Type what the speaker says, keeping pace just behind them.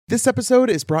This episode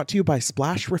is brought to you by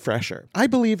Splash Refresher. I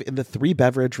believe in the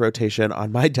 3-beverage rotation on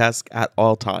my desk at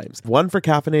all times. One for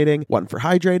caffeinating, one for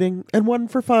hydrating, and one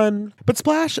for fun. But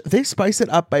Splash, they spice it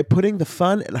up by putting the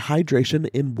fun and hydration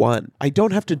in one. I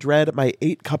don't have to dread my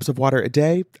 8 cups of water a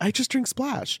day. I just drink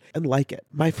Splash and like it.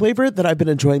 My flavor that I've been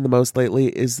enjoying the most lately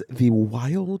is the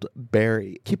Wild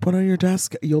Berry. Keep one on your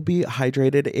desk. You'll be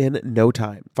hydrated in no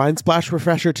time. Find Splash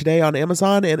Refresher today on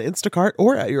Amazon and Instacart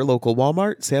or at your local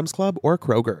Walmart, Sam's Club, or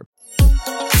Kroger.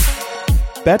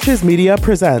 Betches Media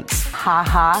presents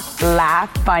Haha,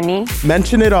 laugh, funny.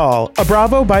 Mention It All, a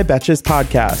Bravo by Betches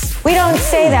podcast. We don't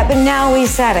say that, but now we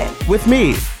said it. With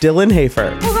me, Dylan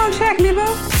Hafer. Who's gonna check me,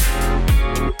 boo?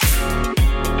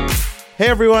 Hey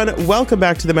everyone, welcome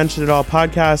back to the Mention It All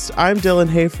podcast. I'm Dylan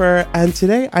Hafer, and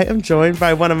today I am joined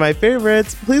by one of my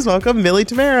favorites. Please welcome Millie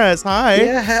Tamaris. Hi.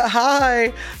 Yeah,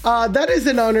 hi. That is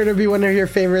an honor to be one of your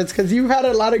favorites because you've had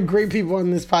a lot of great people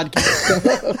on this podcast.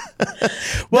 So.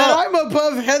 Well, that I'm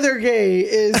above Heather Gay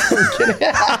is.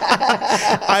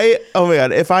 Oh my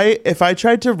god, if I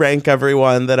tried to rank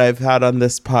everyone that I've had on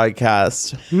this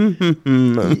podcast,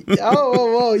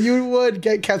 well, you would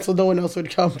get canceled. No one else would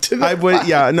come to that. I would.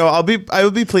 Yeah, no, I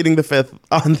would be pleading the fifth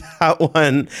on that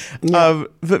one. Yeah.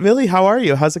 But Millie, how are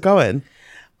you? How's it going?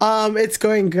 It's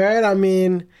going good. I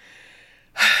mean,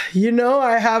 I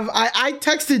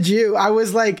texted you. I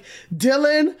was like,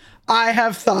 Dylan, I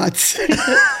have thoughts.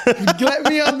 Let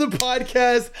me on the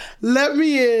podcast. Let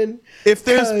me in. If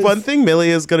there's one thing Millie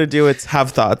is going to do, it's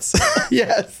have thoughts.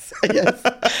 Yes.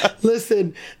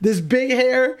 Listen, this big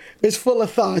hair is full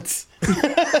of thoughts.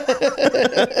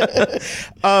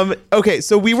 Okay,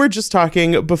 so we were just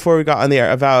talking before we got on the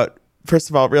air about, first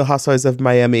of all, Real Housewives of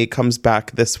Miami comes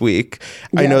back this week.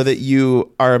 Yes. I know that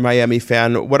you are a Miami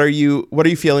fan. What are you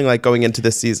feeling like going into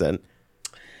this season?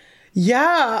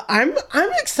 Yeah, I'm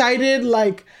excited.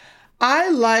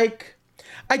 I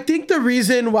think the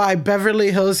reason why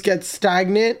Beverly Hills gets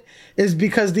stagnant is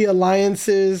because the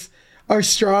alliances are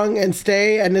strong and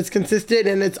stay, and it's consistent,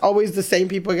 and it's always the same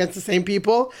people against the same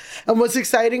people. And what's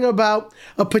exciting about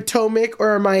a Potomac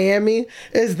or a Miami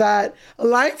is that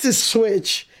alliances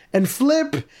switch and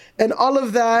flip and all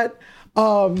of that.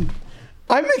 I'm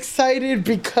excited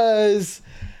because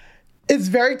it's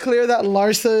very clear that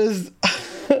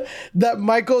that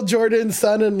Michael Jordan's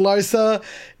son and Larsa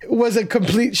was a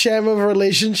complete sham of a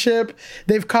relationship.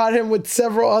 They've caught him with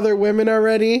several other women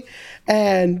already,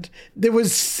 and it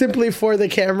was simply for the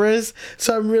cameras.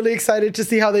 So I'm really excited to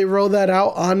see how they roll that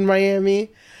out on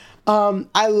Miami.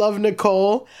 I love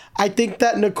Nicole. I think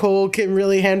that Nicole can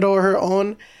really handle her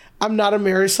own. I'm not a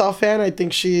Marisol fan. I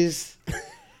think she's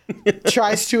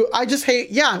tries to. I just hate.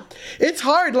 Yeah, it's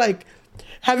hard.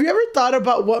 Have you ever thought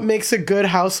about what makes a good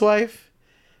housewife?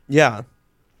 Yeah.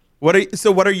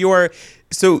 So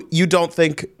you don't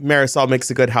think Marisol makes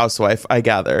a good housewife, I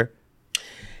gather.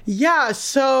 Yeah,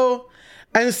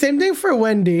 and the same thing for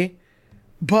Wendy,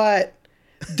 but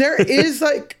there is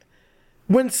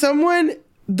when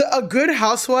a good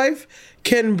housewife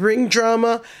can bring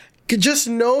drama, just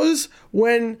knows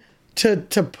when to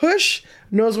push,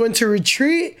 knows when to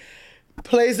retreat,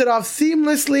 plays it off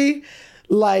seamlessly,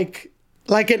 like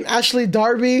an Ashley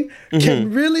Darby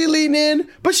can really lean in,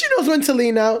 but she knows when to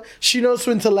lean out. She knows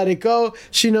when to let it go.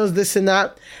 She knows this and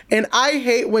that. And I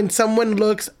hate when someone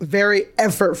looks very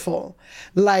effortful,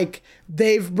 like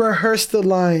they've rehearsed the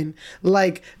line,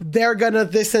 like they're gonna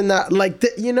this and that,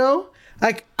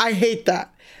 I hate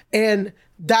that. And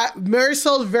that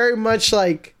Marisol's very much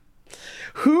like,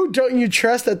 who don't you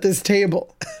trust at this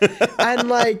table?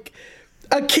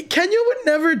 And Kenya would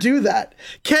never do that.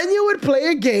 Kenya would play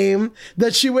a game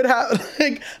that she would have,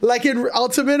 like in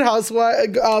Ultimate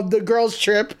Housewife, the girls'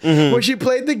 trip, where she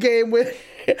played the game with,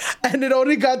 and it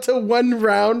only got to one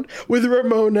round with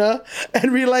Ramona,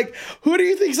 and be like, who do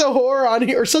you think's a whore on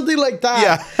here? Or something like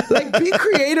that. Yeah. Be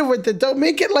creative with it. Don't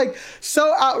make it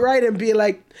so outright and be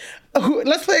like,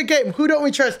 let's play a game. Who don't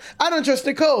we trust? I don't trust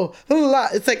Nicole.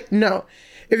 It's no.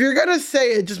 If you're going to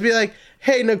say it, just be like,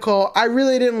 hey, Nicole, I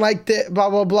really didn't like that, blah,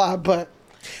 blah, blah. But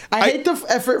I hate the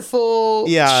effortful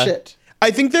shit.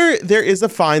 I think there is a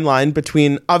fine line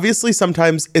between, obviously,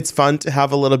 sometimes it's fun to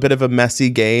have a little bit of a messy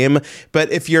game. But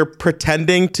if you're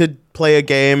pretending to play a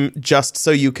game just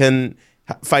so you can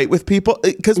fight with people,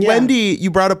 because Wendy, you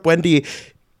brought up Wendy,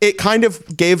 it kind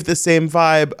of gave the same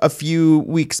vibe a few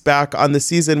weeks back on the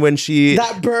season when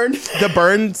the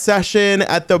burn session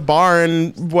at the barn,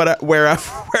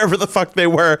 wherever the fuck they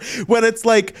were, when it's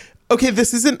like, okay,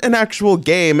 this isn't an actual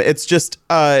game. It's just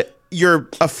you're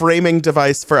a framing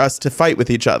device for us to fight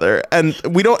with each other. And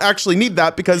we don't actually need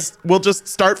that because we'll just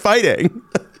start fighting.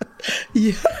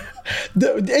 Yeah.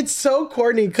 It's so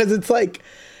corny because it's like,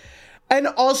 and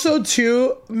also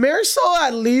too, Marisol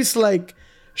at least like,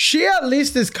 she at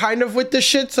least is kind of with the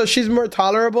shit, so she's more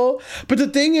tolerable. But the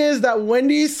thing is that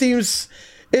Wendy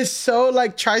is so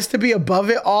like tries to be above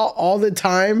it all the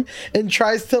time and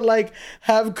tries to like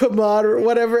have Kamad or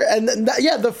whatever, and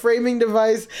the framing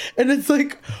device, and it's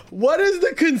like, what is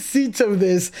the conceit of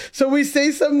this? So we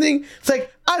say something, it's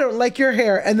like, I don't like your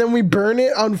hair, and then we burn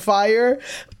it on fire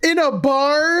in a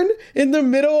barn in the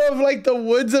middle of like the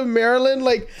woods of Maryland.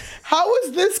 Like, how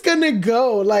is this gonna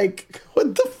go? Like,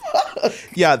 what the fuck?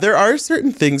 Yeah, there are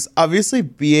certain things, obviously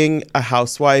being a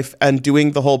housewife and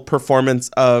doing the whole performance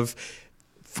of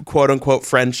quote unquote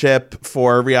friendship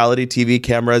for reality TV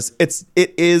cameras, it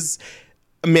is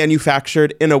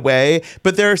manufactured in a way,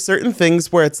 but there are certain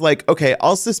things where it's like, okay,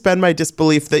 I'll suspend my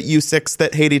disbelief that you six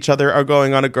that hate each other are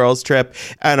going on a girls trip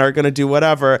and are going to do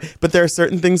whatever. But there are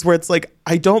certain things where it's like,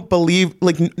 I don't believe,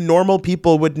 like, normal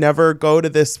people would never go to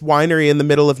this winery in the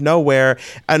middle of nowhere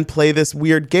and play this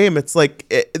weird game. It's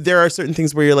like, there are certain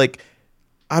things where you're like,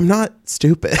 I'm not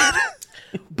stupid.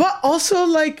 But also,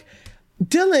 like,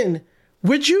 Dylan,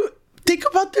 would you think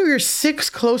about your 6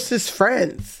 closest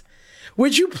friends?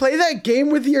 Would you play that game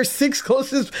with your 6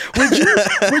 closest? Would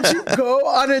you go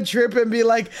on a trip and be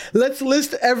like, let's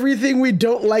list everything we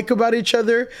don't like about each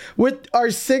other with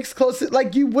our 6 closest?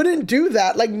 Like, you wouldn't do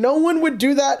that. Like, no one would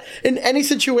do that in any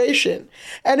situation.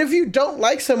 And if you don't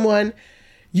like someone,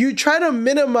 you try to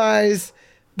minimize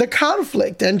the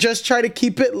conflict and just try to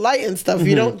keep it light and stuff. Mm-hmm.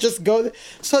 You don't just go.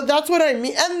 So that's what I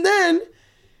mean.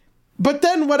 But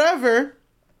then whatever,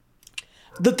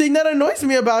 the thing that annoys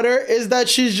me about her is that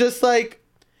she's just like,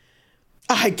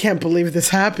 I can't believe this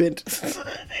happened.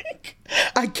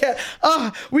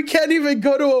 We can't even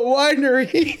go to a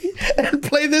winery and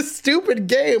play this stupid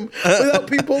game without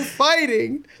people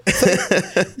fighting.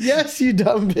 Like, yes, you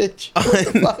dumb bitch.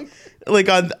 What the fuck? Like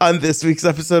on this week's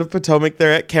episode of Potomac,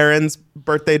 they're at Karen's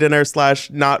birthday dinner /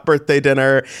 not birthday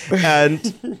dinner.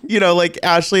 And, like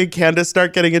Ashley and Candace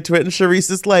start getting into it. And Charisse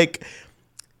is like,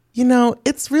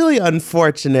 it's really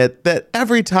unfortunate that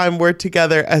every time we're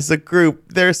together as a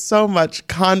group, there's so much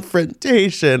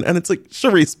confrontation. And it's like,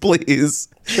 Charisse, please.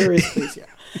 Charisse, please,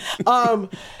 yeah.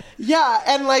 Yeah,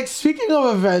 and like, speaking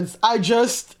of events,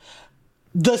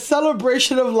 the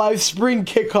Celebration of Life spring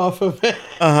kickoff event.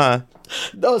 Uh-huh.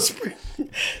 No,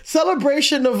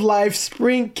 Celebration of Life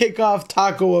spring kickoff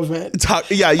taco event.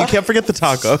 Yeah, you can't forget the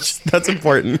tacos. That's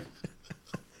important.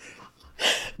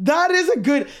 That is a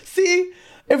good... See,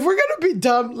 if we're going to be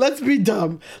dumb, let's be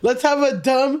dumb. Let's have a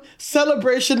dumb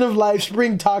Celebration of Life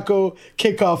spring taco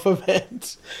kickoff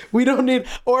event. We don't need...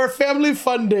 Or a family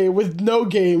fun day with no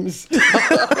games.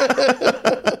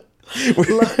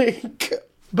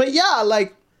 But yeah,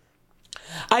 like,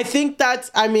 I think that's...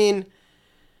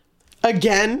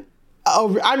 Again,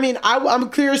 I'm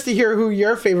curious to hear who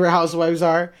your favorite housewives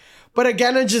are. But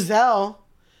again, Giselle.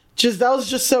 Giselle's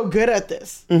just so good at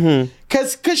this. Mm-hmm.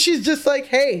 Cause she's just like,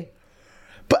 hey.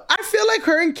 But I feel like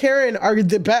her and Karen are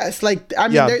the best. Like,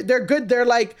 they're good. They're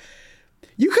like,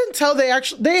 you can tell they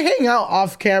hang out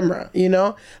off camera,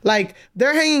 Like,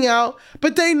 they're hanging out,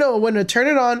 but they know when to turn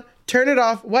it on, turn it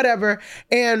off, whatever.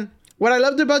 And what I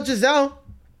loved about Giselle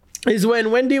is when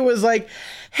Wendy was like,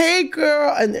 hey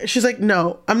girl, and she's like,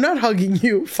 no, I'm not hugging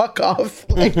you, fuck off.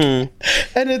 Like, mm-hmm.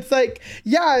 And it's like,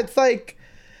 yeah, it's like,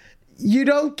 you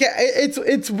don't get,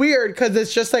 it's weird because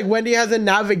it's just like Wendy hasn't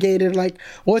navigated like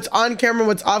what's on camera,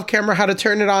 what's off camera, how to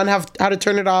turn it on, how to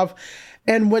turn it off,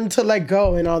 and when to let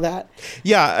go and all that.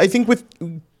 Yeah, I think with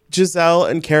Giselle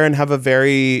and Karen have a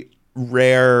very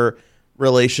rare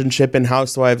relationship in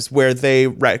Housewives where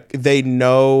they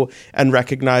know and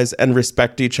recognize and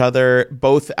respect each other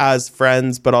both as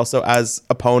friends but also as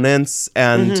opponents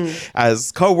and mm-hmm.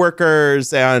 as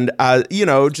co-workers and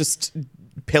just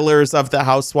pillars of the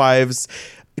Housewives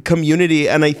community.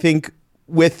 And I think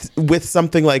with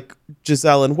something like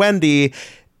Giselle and Wendy,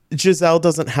 Giselle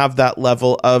doesn't have that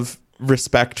level of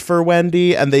respect for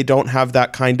Wendy, and they don't have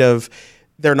that kind of,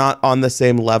 they're not on the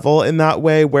same level in that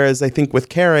way. Whereas I think with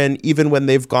Karen, even when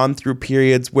they've gone through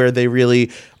periods where they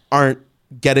really aren't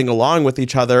getting along with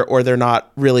each other or they're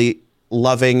not really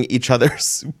loving each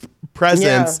other's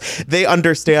presence, they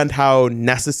understand how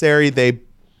necessary they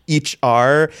each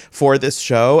are for this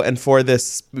show and for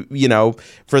this,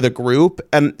 for the group.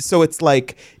 And so it's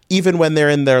like, even when they're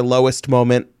in their lowest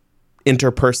moment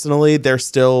interpersonally, they're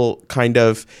still kind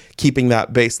of keeping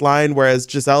that baseline. Whereas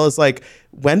Giselle is like,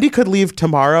 Wendy could leave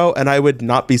tomorrow and I would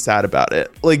not be sad about it.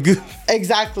 Like,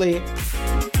 exactly.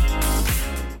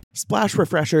 Splash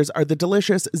Refreshers are the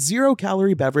delicious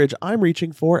zero-calorie beverage I'm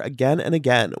reaching for again and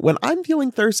again when I'm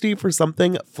feeling thirsty for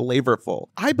something flavorful.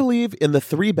 I believe in the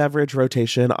 3-beverage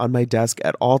rotation on my desk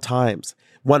at all times.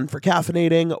 One for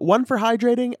caffeinating, one for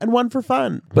hydrating, and one for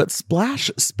fun. But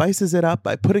Splash spices it up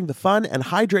by putting the fun and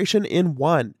hydration in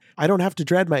one. I don't have to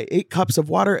dread my 8 cups of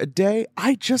water a day.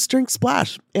 I just drink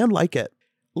Splash and like it.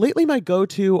 Lately, my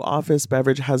go-to office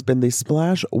beverage has been the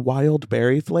Splash Wild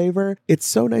Berry flavor. It's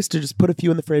so nice to just put a few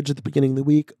in the fridge at the beginning of the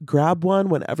week, grab one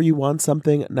whenever you want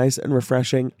something nice and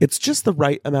refreshing. It's just the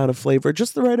right amount of flavor,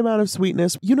 just the right amount of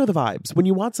sweetness. You know the vibes. When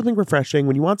you want something refreshing,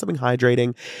 when you want something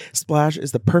hydrating, Splash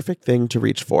is the perfect thing to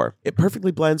reach for. It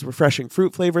perfectly blends refreshing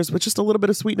fruit flavors with just a little bit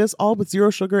of sweetness, all with 0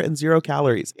 sugar and 0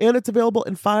 calories. And it's available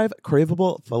in 5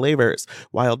 craveable flavors.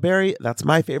 Wild Berry, that's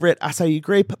my favorite, acai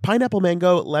grape, pineapple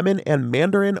mango, lemon, and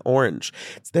mandarin orange.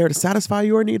 It's there to satisfy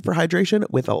your need for hydration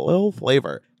with a little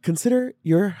flavor. Consider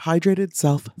your hydrated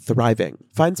self thriving.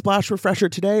 Find Splash Refresher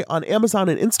today on Amazon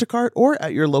and Instacart or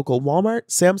at your local Walmart,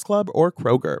 Sam's Club, or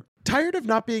Kroger. Tired of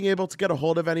not being able to get a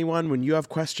hold of anyone when you have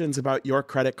questions about your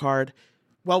credit card?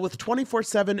 Well, with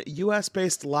 24/7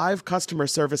 US-based live customer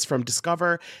service from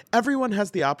Discover, everyone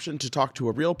has the option to talk to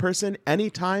a real person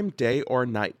anytime, day or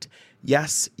night.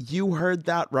 Yes, you heard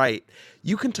that right.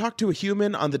 You can talk to a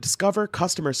human on the Discover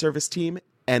customer service team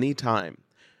anytime.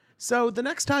 So the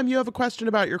next time you have a question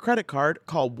about your credit card,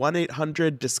 call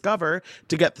 1-800-DISCOVER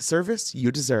to get the service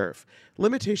you deserve.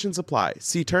 Limitations apply.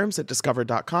 See terms at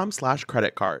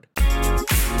discover.com/creditcard.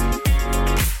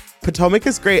 Potomac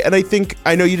is great, and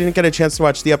I know you didn't get a chance to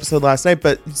watch the episode last night,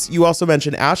 but you also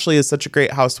mentioned Ashley is such a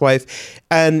great housewife.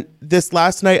 And this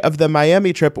last night of the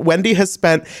Miami trip, Wendy has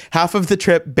spent half of the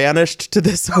trip banished to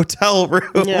this hotel room.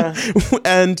 Yeah.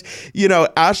 And,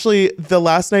 Ashley, the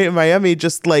last night in Miami,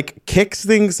 just like kicks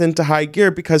things into high gear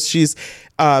because she's,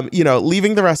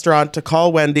 leaving the restaurant to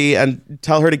call Wendy and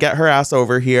tell her to get her ass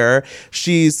over here.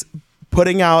 She's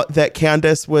putting out that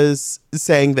Candace was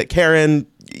saying that Karen,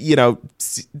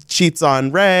 cheats on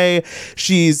Ray.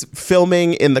 She's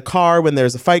filming in the car when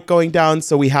there's a fight going down.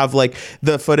 So we have like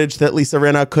the footage that Lisa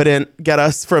Rinna couldn't get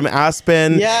us from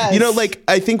Aspen. Yes.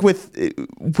 I think with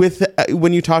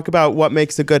when you talk about what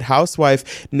makes a good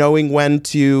housewife, knowing when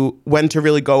to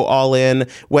really go all in,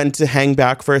 when to hang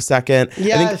back for a second.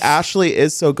 Yes. I think Ashley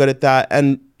is so good at that.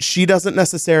 And she doesn't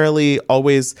necessarily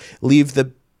always leave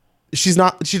she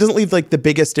doesn't leave like the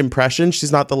biggest impression.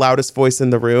 She's not the loudest voice in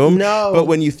the room. No. But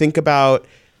when you think about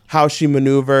how she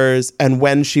maneuvers and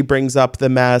when she brings up the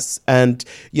mess and,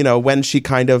 when she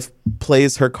kind of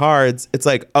plays her cards, it's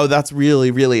like, oh, that's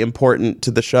really, really important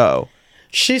to the show.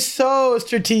 She's so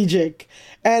strategic.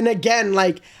 And again,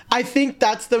 I think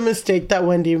that's the mistake that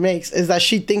Wendy makes, is that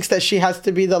she thinks that she has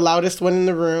to be the loudest one in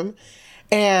the room.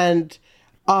 And,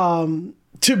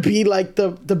 to be like the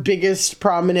biggest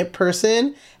prominent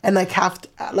person and have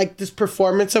this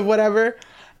performance of whatever.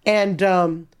 And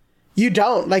you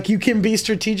don't. You can be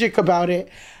strategic about it.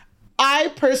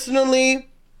 I personally,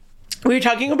 we were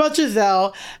talking about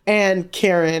Giselle and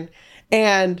Karen,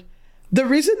 and the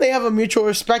reason they have a mutual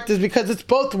respect is because it's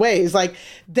both ways.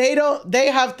 They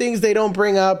have things they don't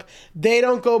bring up. They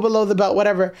don't go below the belt,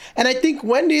 whatever. And I think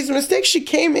Wendy's mistake, she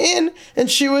came in and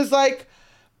she was like,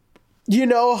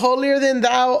 holier than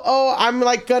thou. Oh, I'm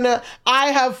I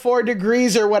have 4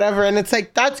 degrees or whatever. And it's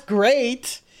like, that's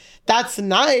great. That's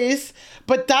nice.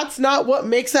 But that's not what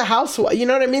makes a housewife. You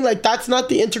know what I mean? That's not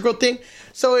the integral thing.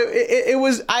 So it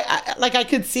was, I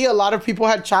could see a lot of people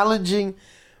had challenging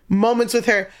moments with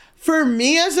her. For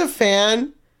me as a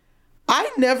fan, I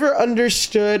never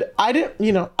understood. I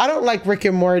don't like Rick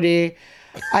and Morty.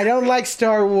 I don't like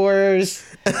Star Wars.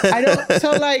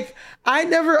 I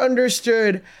never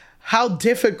understood how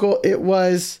difficult it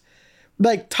was,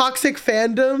 toxic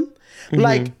fandom.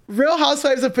 Mm-hmm. Real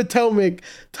Housewives of Potomac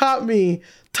taught me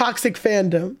toxic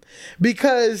fandom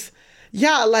because,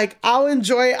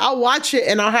 I'll watch it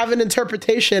and I'll have an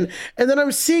interpretation. And then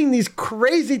I'm seeing these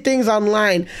crazy things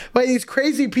online by these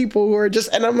crazy people who are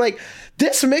and I'm like,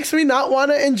 this makes me not want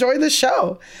to enjoy the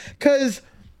show. Because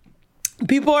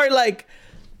people are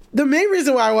the main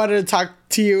reason why I wanted to talk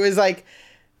to you is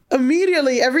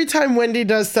immediately, every time Wendy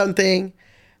does something,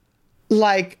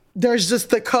 there's just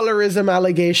the colorism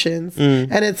allegations.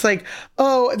 And it's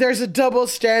oh, there's a double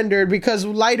standard because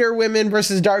lighter women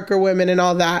versus darker women and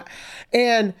all that.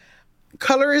 And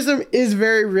colorism is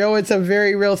very real. It's a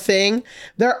very real thing.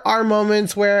 There are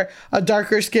moments where a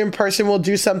darker skinned person will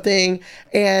do something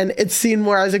and it's seen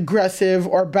more as aggressive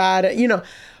or bad,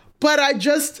 But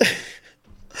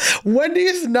Wendy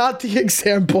is not the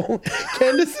example.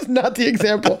 Candace is not the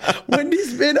example.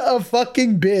 Wendy's been a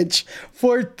fucking bitch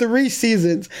for 3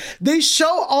 seasons. They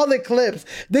show all the clips.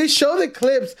 They show the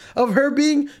clips of her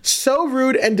being so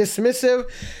rude and dismissive.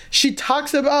 She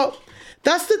talks about,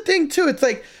 that's the thing too. It's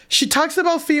like, she talks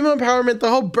about female empowerment, the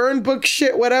whole burn book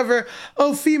shit, whatever.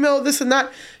 Oh, female, this and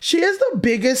that. She is the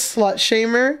biggest slut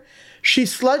shamer. She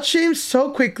slut shames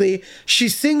so quickly. She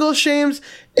single shames.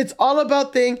 It's all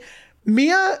about thing.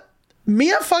 Mia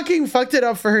fucking fucked it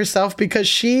up for herself because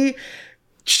she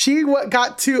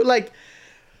got to, like,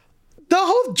 the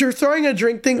whole throwing a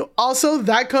drink thing. Also,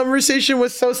 that conversation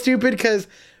was so stupid because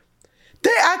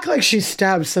they act like she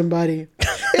stabbed somebody.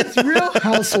 It's Real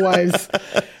Housewives.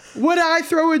 Would I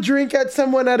throw a drink at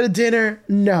someone at a dinner?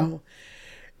 No.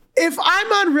 If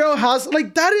I'm on Real House,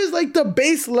 like, that is like the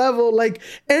base level, like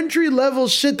entry level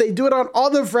shit. They do it on all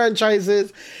the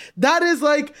franchises. That is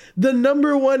like the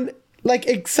number one, like,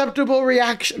 acceptable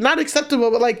reaction. Not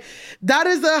acceptable, but like, that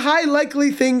is a high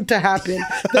likely thing to happen,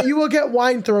 that you will get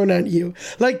wine thrown at you.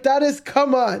 Like, that is,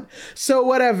 come on. So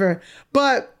whatever.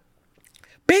 But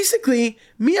basically,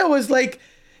 Mia was like,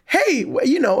 hey,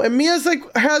 you know, and Mia's like,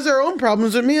 has her own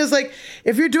problems. But Mia's like,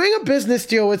 if you're doing a business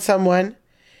deal with someone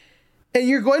and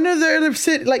you're going to their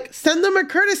city, like, send them a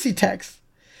courtesy text.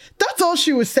 That's all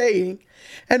she was saying.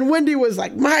 And Wendy was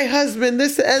like, my husband,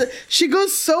 this, and she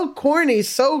goes so corny,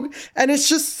 and it's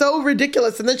just so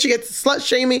ridiculous. And then she gets slut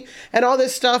shaming and all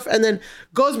this stuff, and then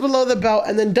goes below the belt,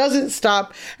 and then doesn't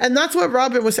stop. And that's what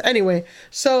Robin was, anyway.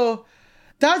 So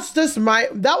that's just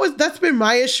that's been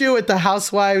my issue with the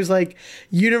Housewives, like,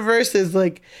 universe, is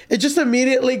like, it just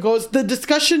immediately goes, the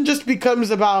discussion just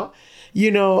becomes about, you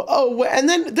know, oh, and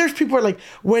then there's people who are like,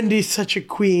 Wendy's such a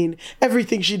queen.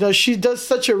 Everything she does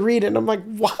such a read. And I'm like,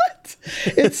 what?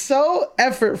 It's so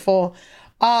effortful.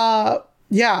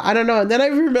 Yeah, I don't know. And then I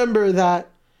remember that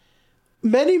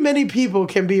many people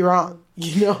can be wrong,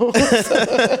 you know?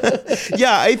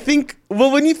 Yeah, I think,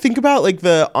 well, when you think about, like,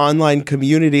 the online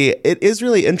community, it is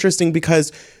really interesting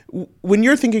because when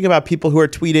you're thinking about people who are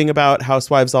tweeting about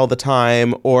Housewives all the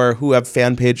time or who have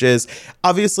fan pages,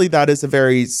 obviously that is a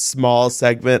very small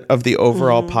segment of the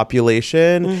overall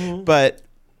population, but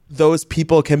those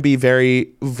people can be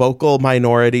very vocal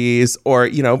minorities, or,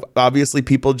 you know, obviously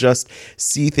people just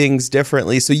see things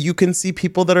differently. So you can see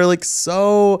people that are, like,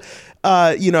 so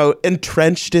you know,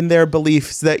 entrenched in their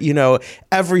beliefs that, you know,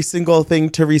 every single thing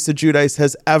Teresa Giudice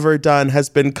has ever done has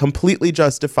been completely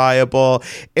justifiable.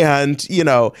 And, you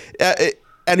know,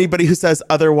 anybody who says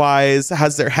otherwise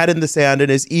has their head in the sand and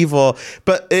is evil.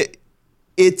 But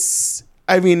it's,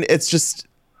 I mean, it's just,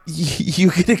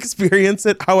 you can experience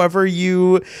it however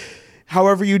you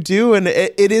do. And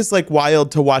it is, like, wild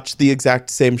to watch the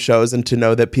exact same shows and to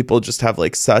know that people just have,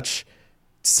 like, such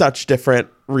different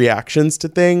reactions to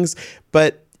things.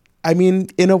 But I mean,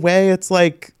 in a way, it's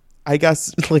like, I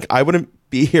guess, like, I wouldn't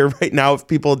be here right now if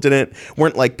people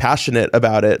weren't like passionate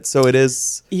about it. So it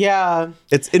is, yeah,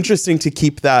 it's interesting to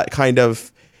keep that kind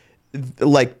of,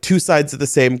 like, two sides of the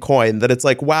same coin, that it's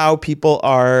like, wow, people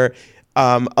are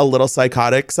a little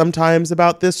psychotic sometimes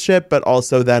about this shit, but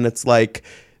also then it's like,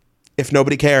 if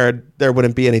nobody cared, there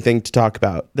wouldn't be anything to talk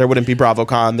about. There wouldn't be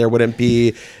BravoCon. There wouldn't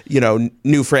be, you know,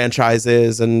 new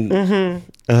franchises and.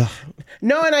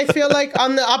 No, and I feel like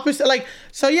on the opposite, like,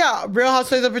 so yeah, Real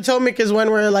Housewives of Potomac is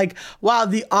when we're like, wow,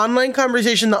 the online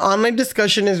conversation, the online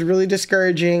discussion is really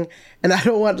discouraging, and I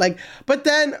don't want, like, but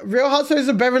then Real Housewives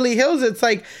of Beverly Hills, it's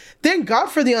like, thank God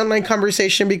for the online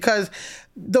conversation, because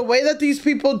the way that these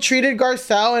people treated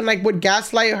Garcelle and, like, would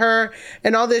gaslight her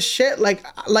and all this shit, like,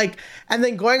 and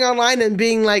then going online and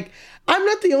being like, I'm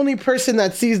not the only person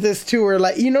that sees this too, or,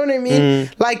 like, you know what I mean?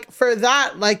 Like, for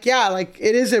that, like, yeah, like,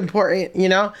 it is important, you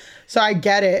know? So I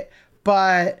get it,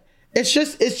 but it's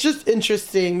just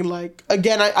interesting. Like,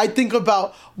 again, I think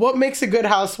about what makes a good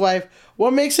housewife,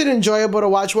 what makes it enjoyable to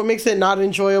watch, what makes it not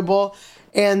enjoyable,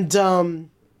 and,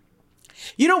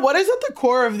 you know, what is at the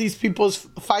core of these people's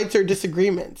fights or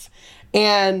disagreements?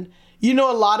 And, you know,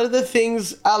 a lot of the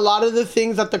things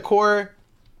at the core,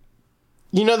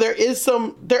 you know, there is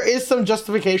some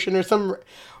justification or some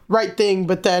right thing,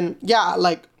 but then, yeah,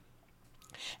 like,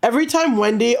 every time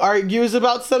Wendy argues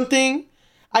about something,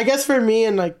 I guess for me,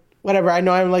 and, like, whatever, I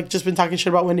know I'm, like, just been talking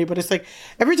shit about Wendy, but it's like,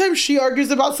 every time she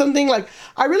argues about something, like,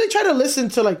 I really try to listen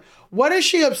to, like, what is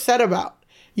she upset about,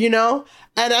 you know?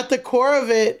 And at the core of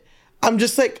it, I'm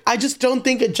just like, I just don't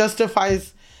think it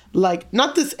justifies, like,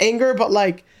 not this anger, but,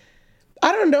 like,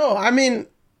 I don't know. I mean,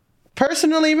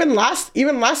 personally, even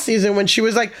last season when she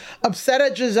was, like, upset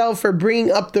at Giselle for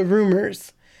bringing up the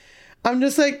rumors, I'm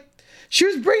just like, she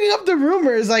was bringing up the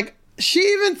rumors. Like, she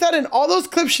even said in all those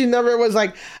clips, she never was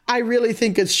like, I really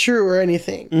think it's true or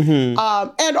anything.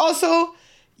 And also,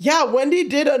 yeah, Wendy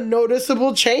did a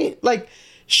noticeable change. Like,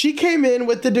 she came in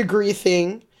with the degree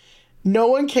thing. No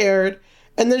one cared.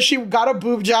 And then she got a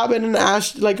boob job and an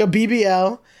ass, like a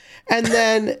BBL. And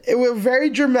then it was very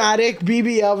dramatic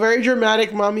BBL, very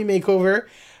dramatic mommy makeover.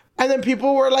 And then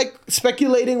people were like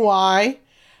speculating why.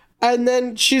 And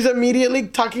then she's immediately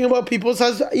talking about people's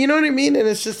husbands. You know what I mean? And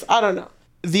it's just, I don't know.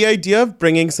 The idea of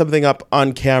bringing something up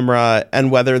on camera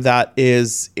and whether that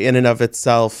is in and of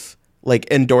itself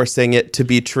like endorsing it to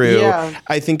be true,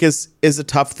 I think is a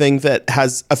tough thing that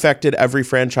has affected every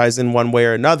franchise in one way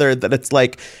or another. That it's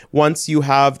like, once you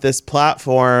have this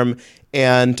platform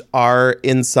and are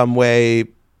in some way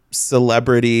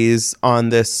celebrities on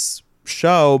this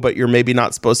show, but you're maybe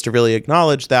not supposed to really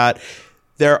acknowledge that,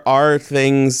 there are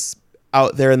things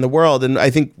out there in the world. And I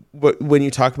think when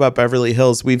you talk about Beverly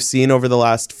Hills, we've seen over the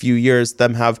last few years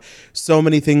them have so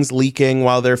many things leaking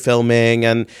while they're filming.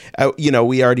 And,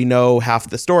 we already know half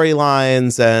the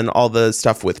storylines and all the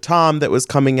stuff with Tom that was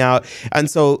coming out. And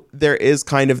so there is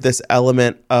kind of this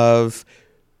element of,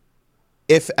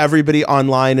 if everybody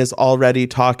online is already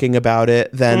talking about it,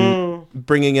 then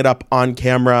bringing it up on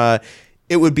camera,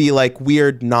 it would be like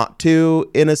weird not to,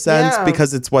 in a sense,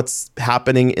 because it's what's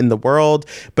happening in the world.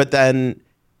 But then,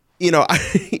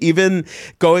 even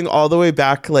going all the way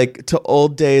back like to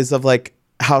old days of like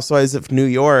Housewives of New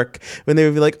York, when they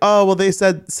would be like, oh, well, they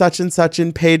said such and such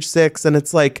in page 6. And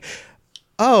it's like,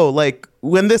 oh, like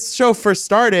when this show first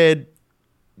started,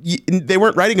 they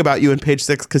weren't writing about you in page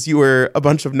 6 because you were a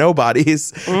bunch of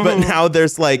nobodies. But now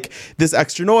there's like this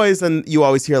extra noise, and you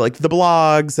always hear like the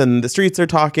blogs and the streets are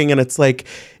talking. And it's like,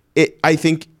 I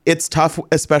think it's tough,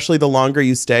 especially the longer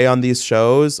you stay on these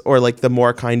shows, or like the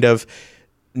more kind of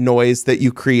noise that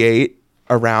you create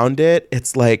around it.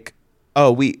 It's like,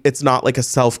 it's not like a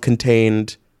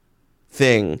self-contained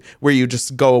thing where you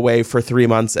just go away for 3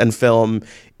 months and film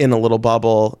in a little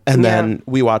bubble and then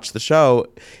we watch the show.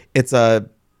 It's a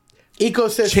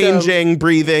ecosystem, changing,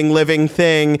 breathing, living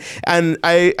thing. And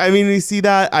I mean, you see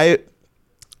that. I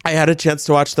had a chance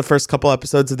to watch the first couple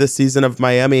episodes of this season of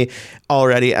Miami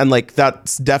already, and like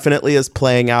that's definitely is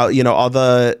playing out. All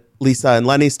the Lisa and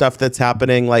Lenny stuff that's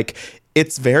happening, like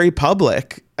it's very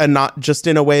public and not just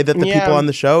in a way that the people on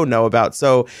the show know about.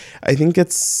 So I think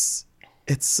it's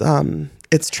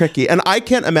tricky, and I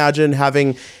can't imagine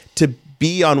having to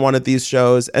be on one of these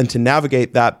shows and to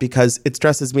navigate that, because it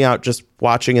stresses me out just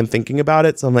watching and thinking about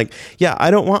it. So I'm like, I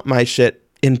don't want my shit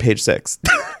in page 6.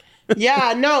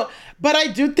 No, but I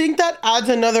do think that adds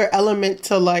another element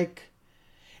to like,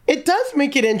 it does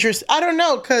make it interesting. I don't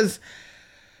know, because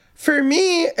for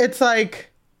me, it's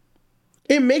like,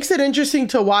 it makes it interesting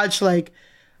to watch, like,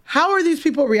 how are these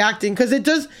people reacting? Because it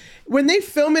does, when they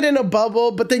film it in a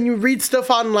bubble, but then you read stuff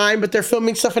online, but they're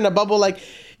filming stuff in a bubble, like,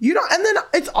 and then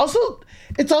it's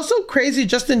also crazy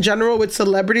just in general with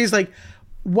celebrities, like,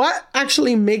 what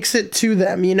actually makes it to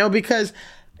them, because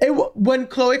when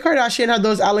Khloe Kardashian had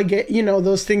those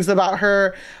those things about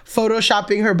her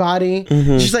photoshopping her body,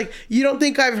 she's like, you don't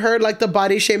think I've heard like the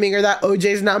body shaming, or that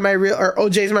OJ's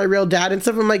my real dad and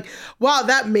stuff. I'm like, wow,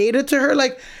 that made it to her.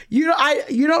 Like, you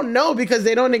don't know, because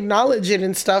they don't acknowledge it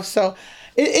and stuff. So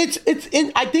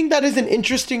I think that is an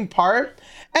interesting part.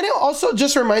 And it also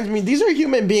just reminds me, these are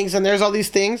human beings, and there's all these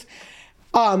things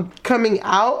coming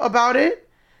out about it.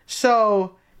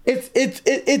 So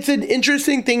it's an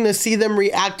interesting thing to see them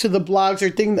react to the blogs or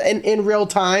things in real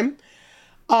time.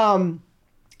 And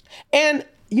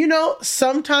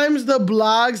sometimes the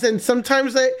blogs, and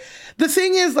sometimes the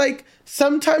thing is, like,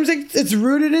 sometimes it's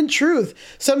rooted in truth.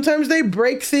 Sometimes they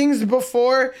break things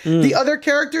before the other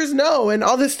characters know, and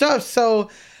all this stuff. So,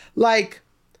 like,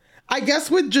 I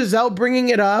guess with Giselle bringing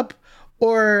it up,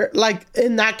 or like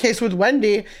in that case with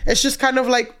Wendy, it's just kind of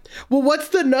like, well, what's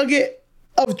the nugget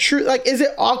of truth? Like, is it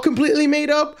all completely made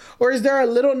up, or is there a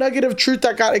little nugget of truth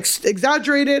that got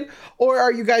exaggerated, or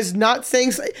are you guys not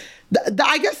saying?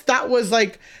 I guess that was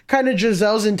like kind of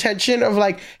Giselle's intention of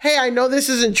like, hey, I know this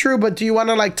isn't true, but do you want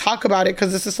to like talk about it,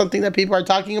 because this is something that people are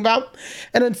talking about?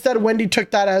 And instead Wendy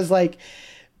took that as like,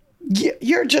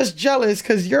 you're just jealous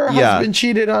because your husband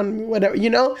cheated on whatever,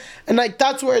 and like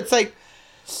that's where it's like,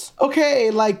 okay,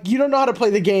 like, you don't know how to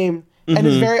play the game, and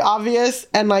it's very obvious,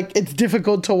 and like it's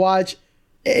difficult to watch,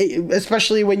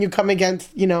 especially when you come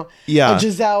against a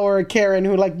Giselle or a Karen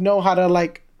who like know how to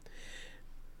like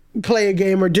play a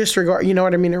game or disregard, you know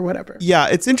what I mean, or whatever. Yeah,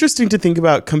 it's interesting to think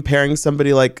about comparing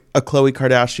somebody like a Khloe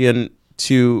Kardashian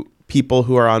to people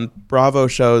who are on Bravo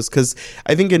shows, because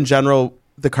I think in general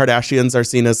the Kardashians are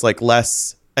seen as like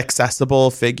less accessible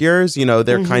figures.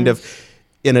 They're kind of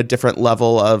in a different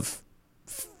level of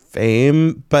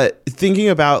fame. But thinking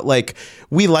about like,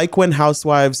 we like when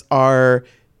housewives are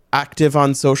active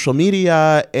on social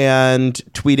media and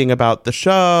tweeting about the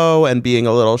show and being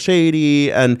a little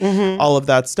shady and all of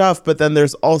that stuff. But then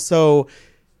there's also,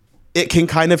 it can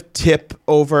kind of tip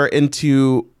over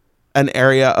into an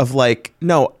area of like,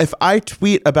 no, if I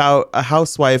tweet about a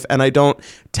housewife and I don't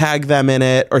tag them in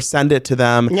it or send it to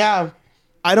them,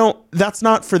 that's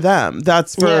not for them.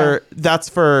 That's for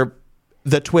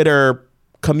the Twitter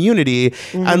community.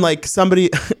 And like somebody,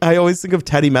 I always think of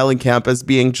Teddy Mellencamp as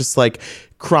being just like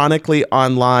chronically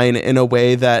online in a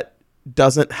way that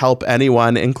doesn't help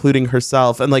anyone, including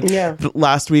herself. And like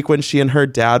last week when she and her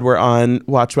dad were on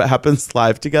Watch What Happens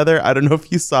Live together, I don't know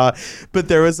if you saw, but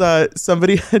there was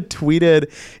somebody had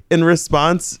tweeted in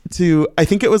response to, I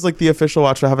think it was like the official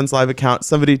Watch What Happens Live account.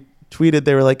 Somebody tweeted,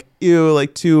 they were like, ew,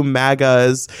 like 2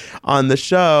 MAGAs on the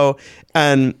show.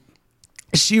 And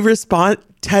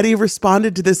Teddy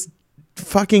responded to this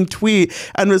fucking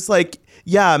tweet and was like,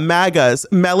 yeah, MAGAs,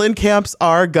 Mellencamp's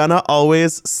are gonna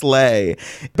always slay.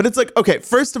 But it's like, okay,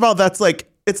 first of all, that's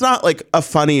like, it's not like a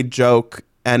funny joke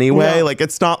anyway. No. Like,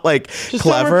 it's not like just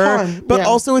clever, but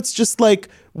also it's just like,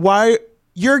 why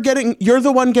you're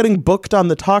the one getting booked on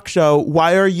the talk show.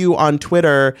 Why are you on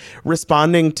Twitter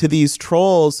responding to these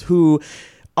trolls who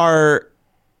are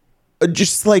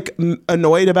just like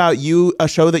annoyed about you, a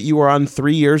show that you were on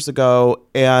 3 years ago,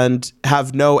 and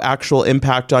have no actual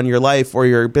impact on your life or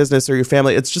your business or your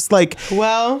family? It's just like,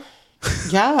 well,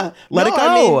 yeah. let it go.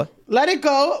 I mean, let it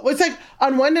go. It's like,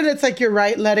 on one end, it's like, you're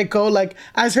right, let it go. Like,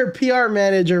 as her PR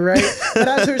manager, right? But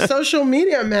as her social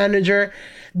media manager,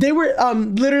 they were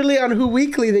literally on Who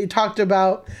Weekly, they talked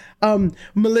about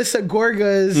Melissa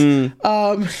Gorga's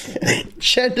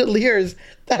chandeliers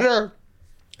that are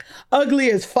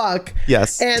ugly as fuck.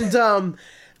 Yes. And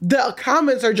the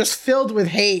comments are just filled with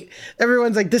hate.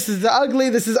 Everyone's like, this is ugly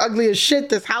as shit,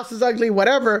 this house is ugly,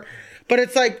 whatever. But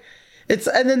it's like,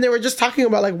 and then they were just talking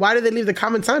about like, why do they leave the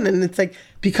comments on? And it's like,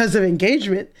 because of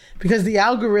engagement, because the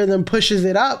algorithm pushes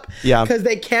it up. Yeah. Because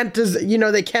they can't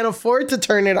afford to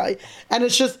turn it on. And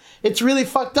it's really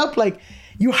fucked up. Like,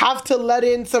 you have to let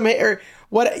in some hate or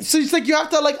what. So it's like, you have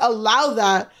to like allow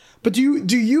that. But do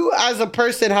you as a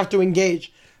person have to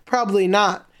engage? Probably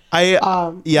not. I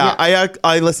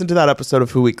listened to that episode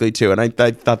of Who Weekly too, and I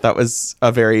thought that was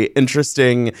a very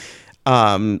interesting.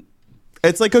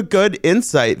 It's like a good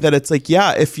insight that it's like,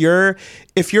 yeah, if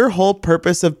your whole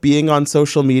purpose of being on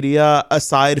social media,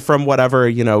 aside from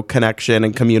whatever, connection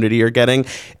and community you're getting,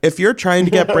 if you're trying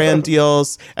to get brand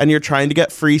deals and you're trying to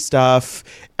get free stuff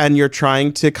and you're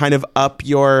trying to kind of up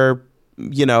your,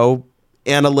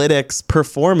 analytics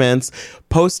performance,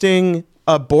 posting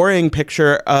a boring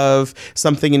picture of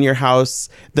something in your house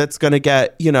that's going to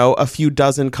get, a few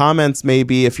dozen comments,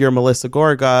 maybe, if you're Melissa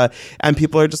Gorga, and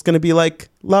people are just going to be like,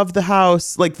 love the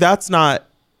house. Like, that's not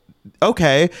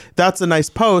okay. That's a nice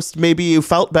post. Maybe you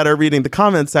felt better reading the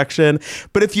comment section.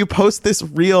 But if you post this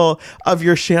reel of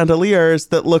your chandeliers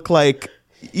that look like,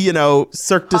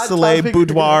 Cirque du Soleil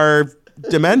boudoir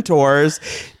dementors,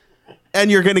 and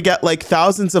you're going to get like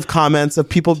thousands of comments of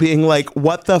people being like,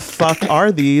 what the fuck are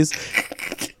these?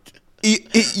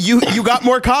 You got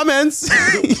more comments,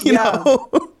 you know?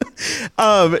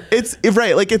 It's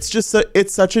right. Like, it's just,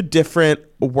 it's such a different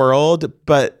world,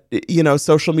 but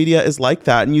social media is like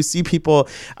that. And you see people,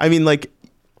 I mean, like,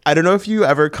 I don't know if you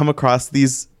ever come across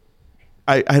these,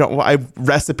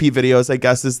 recipe videos, I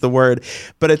guess is the word,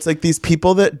 but it's like these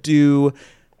people that do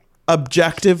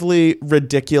objectively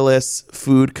ridiculous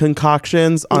food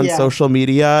concoctions on social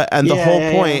media, and the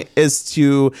whole point is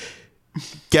to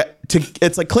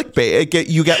it's like clickbait.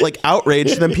 You get like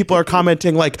outraged, and then people are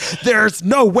commenting like, there's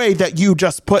no way that you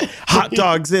just put hot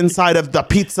dogs inside of the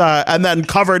pizza and then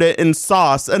covered it in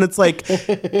sauce. And it's like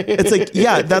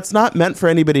yeah, that's not meant for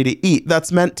anybody to eat.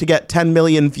 That's meant to get 10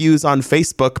 million views on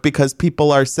Facebook because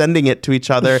people are sending it to each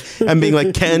other and being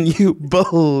like, can you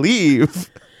believe?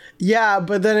 Yeah,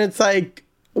 but then it's like,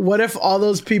 what if all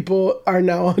those people are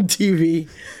now on TV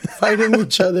fighting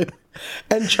each other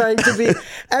and trying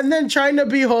to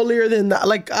be holier than that?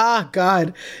 Like,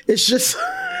 God, it's just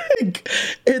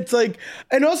it's like,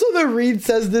 and also the Reed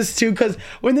says this too, because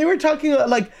when they were talking about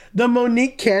like the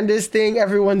Monique Candace thing,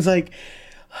 everyone's like,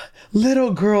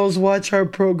 little girls watch our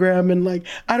program, and like,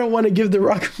 I don't want to give the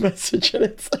wrong message, and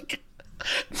it's like,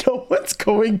 no one's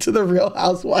going to the Real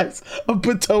Housewives of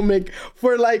Potomac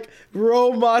for like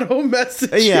role model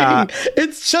messaging. Yeah.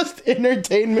 It's just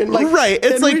entertainment. Like, right.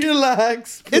 It's like,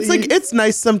 relax, please. It's like, it's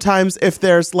nice sometimes if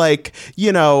there's like,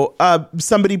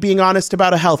 somebody being honest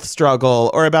about a health struggle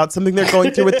or about something they're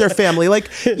going through with their family. Like,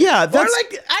 yeah, that's, or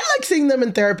like, I like seeing them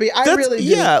in therapy. I really do.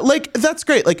 Yeah, like that's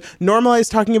great. Like normalize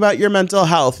talking about your mental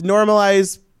health.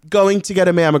 Normalize going to get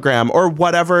a mammogram or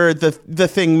whatever the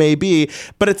thing may be.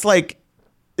 But it's like,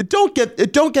 don't get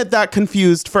that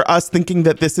confused for us thinking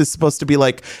that this is supposed to be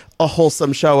like a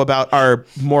wholesome show about our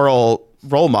moral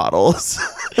role models.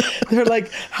 They're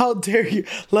like, how dare you?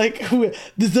 Like,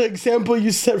 the example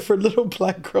you set for little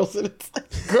black girls, and it's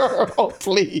like, girl,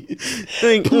 please.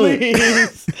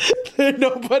 Please.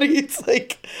 Nobody's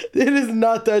like, it is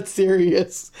not that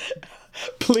serious.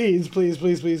 Please.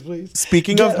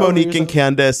 Speaking of Monique and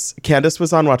Candace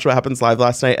was on Watch What Happens Live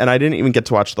last night, and I didn't even get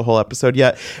to watch the whole episode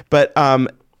yet. But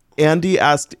Andy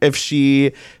asked if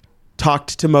she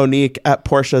talked to Monique at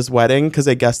Portia's wedding, because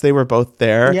I guess they were both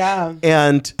there. Yeah.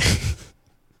 And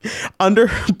under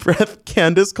her breath,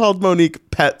 Candace called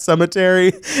Monique Pet Cemetery.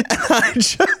 And I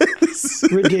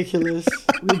just... Ridiculous.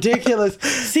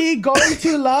 See, going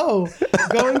too low,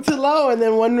 and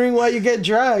then wondering why you get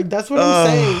dragged. That's what I'm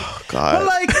saying. God. But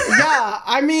like, yeah,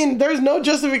 I mean, there's no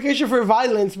justification for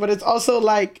violence, but it's also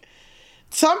like,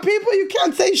 some people you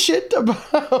can't say shit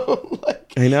about.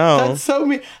 Like, I know. That's so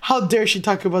mean. How dare she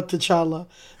talk about T'Challa?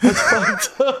 That's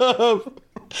fucked up.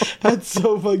 That's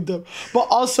so fucked up. But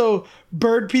also,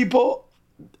 bird people,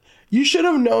 you should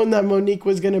have known that Monique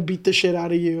was going to beat the shit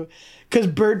out of you. Because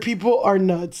bird people are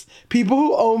nuts. People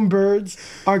who own birds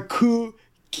are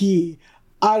kooky.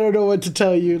 I don't know what to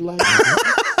tell you. Like,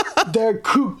 they're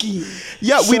kooky.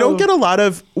 Yeah, we don't get a lot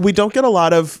of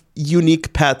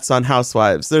unique pets on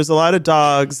Housewives. There's a lot of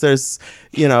dogs. There's,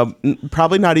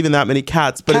 probably not even that many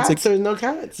cats. But cats, it's like, there's no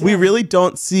cats. We really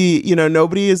don't see,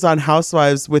 nobody is on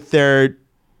Housewives with their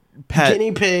pet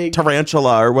guinea pig,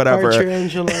 tarantula or whatever.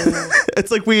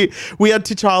 It's like we had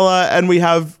T'Challa and we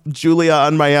have Julia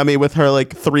on Miami with her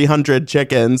like 300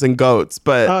 chickens and goats.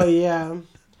 But oh yeah.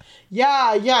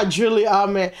 Yeah, Julia,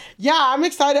 man. Yeah, I'm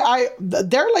excited.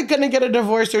 They're like gonna get a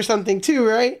divorce or something too,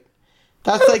 right?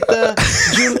 That's like the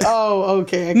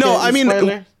okay. No, I mean,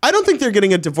 spoiler. I don't think they're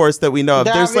getting a divorce that we know of.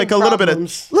 There's like a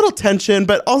little tension,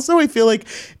 but also I feel like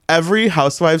every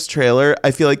Housewives trailer, I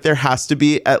feel like there has to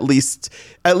be at least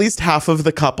half of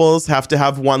the couples have to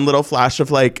have one little flash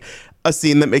of like a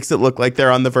scene that makes it look like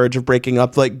they're on the verge of breaking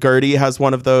up. Like Gertie has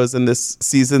one of those in this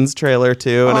season's trailer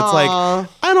too, and it's like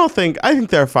I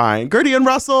think they're fine. Gertie and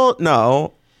Russell,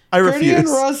 no. I refuse. Gertie and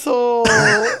Russell.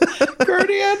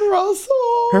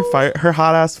 Her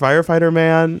hot ass firefighter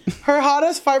man.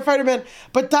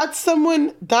 But that's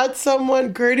someone,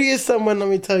 Gertie is someone, let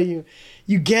me tell you.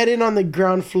 You get in on the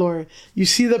ground floor, you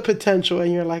see the potential,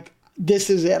 and you're like, this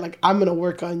is it. Like, I'm going to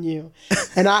work on you.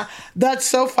 And that's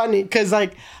so funny because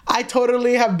like, I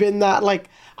totally have been that. Like,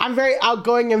 I'm very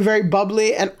outgoing and very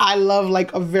bubbly, and I love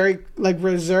like a very like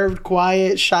reserved,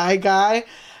 quiet, shy guy.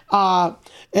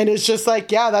 And it's just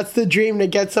like, yeah, that's the dream, to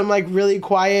get some like really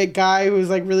quiet guy who's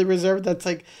like really reserved, that's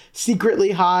like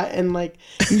secretly hot, and like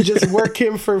you just work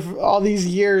him for all these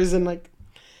years, and like,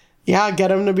 yeah,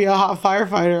 get him to be a hot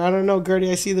firefighter. I don't know,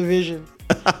 Gertie, I see the vision.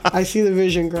 I see the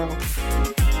vision, girl.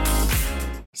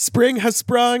 Spring has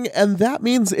sprung, and that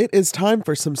means it is time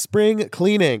for some spring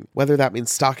cleaning. Whether that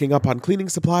means stocking up on cleaning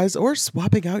supplies or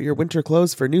swapping out your winter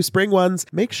clothes for new spring ones,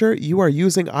 make sure you are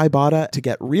using Ibotta to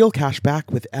get real cash back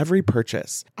with every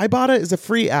purchase. Ibotta is a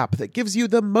free app that gives you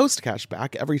the most cash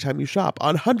back every time you shop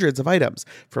on hundreds of items,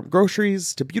 from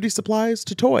groceries to beauty supplies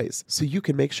to toys, so you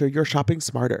can make sure you're shopping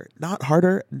smarter, not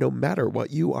harder, no matter what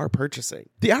you are purchasing.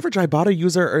 The average Ibotta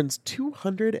user earns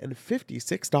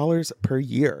 $256 per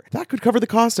year. That could cover the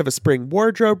cost of a spring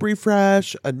wardrobe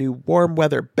refresh, a new warm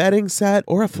weather bedding set,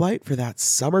 or a flight for that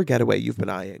summer getaway you've been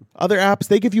eyeing. Other apps,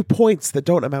 they give you points that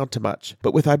don't amount to much.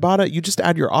 But with Ibotta, you just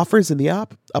add your offers in the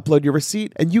app, upload your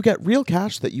receipt, and you get real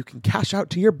cash that you can cash out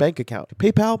to your bank account,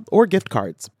 PayPal, or gift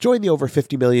cards. Join the over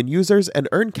 50 million users and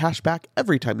earn cash back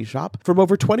every time you shop from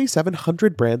over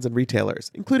 2,700 brands and retailers,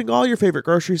 including all your favorite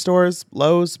grocery stores,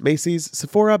 Lowe's, Macy's,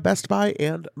 Sephora, Best Buy,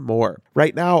 and more.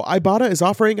 Right now, Ibotta is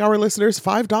offering our listeners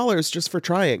 $5 just for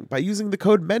trying by using the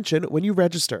code MENTION when you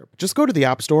register. Just go to the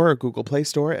App Store or Google Play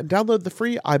Store and download the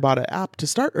free Ibotta app to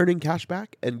start earning cash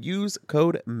back and use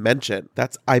code MENTION.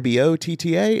 That's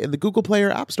IBOTTA in the Google Play or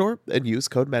App Store and use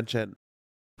code MENTION.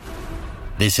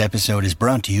 This episode is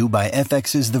brought to you by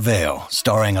FX's The Veil,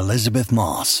 starring Elizabeth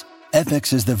Moss.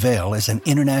 FX's The Veil is an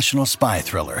international spy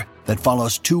thriller that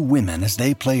follows two women as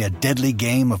they play a deadly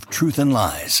game of truth and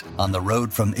lies on the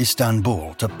road from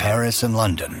Istanbul to Paris and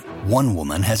London. One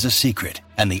woman has a secret,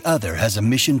 and the other has a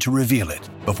mission to reveal it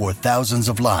before thousands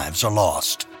of lives are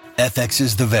lost.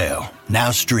 FX's The Veil,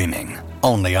 now streaming,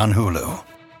 only on Hulu.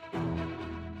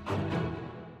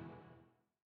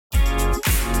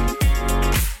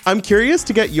 I'm curious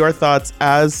to get your thoughts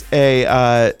as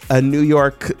a New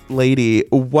York lady.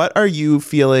 What are you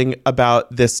feeling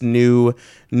about this new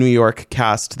New York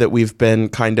cast that we've been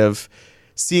kind of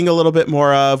seeing a little bit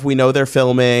more of? We know they're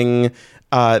filming.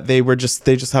 They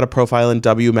just had a profile in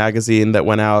W Magazine that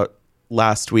went out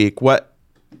last week. What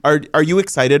are you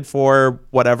excited for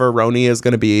whatever Roni is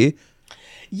going to be?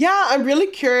 Yeah, I'm really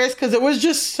curious because it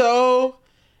was so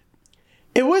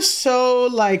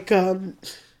like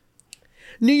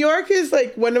New York is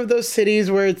like one of those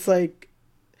cities where it's like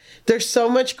there's so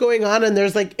much going on, and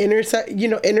there's like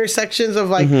intersections of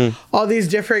like all these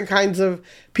different kinds of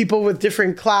people with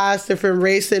different class, different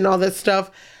race, and all that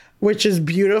stuff, which is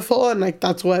beautiful, and like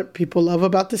that's what people love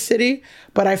about the city.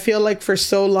 But I feel like for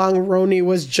so long Roni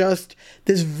was just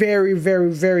this very,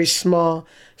 very, very small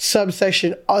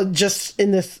subsection, just in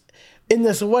this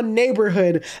one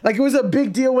neighborhood. Like, it was a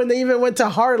big deal when they even went to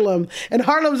Harlem, and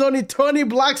Harlem's only 20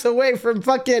 blocks away from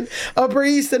fucking Upper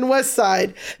East and West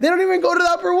Side. They don't even go to the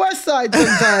Upper West Side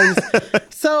sometimes.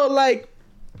 So like,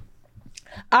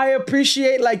 I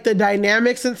appreciate like the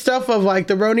dynamics and stuff of like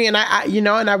the Roni, and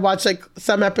I watched like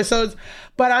some episodes,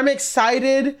 but I'm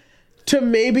excited to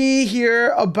maybe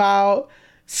hear about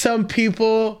some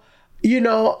people.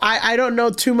 I don't know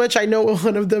too much. I know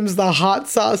one of them's the hot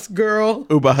sauce girl.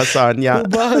 Uba Hassan, yeah.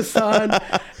 Uba Hassan.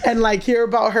 And like hear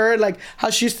about her, like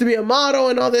how she used to be a model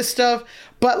and all this stuff.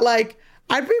 But like,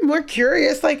 I'd be more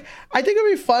curious. Like, I think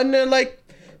it'd be fun to like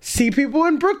see people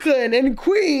in Brooklyn and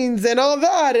Queens and all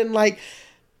that. And like,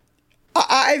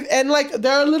 and like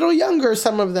they're a little younger,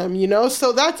 some of them,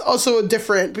 so that's also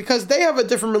different because they have a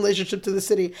different relationship to the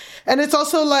city. And it's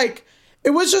also like, it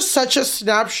was just such a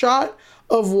snapshot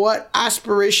of what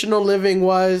aspirational living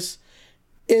was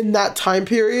in that time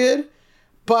period.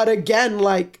 But again,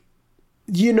 like,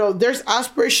 there's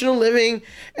aspirational living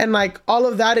and like all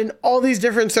of that in all these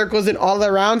different circles and all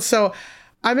around. So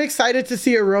I'm excited to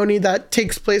see a Roni that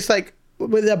takes place like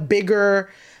with a bigger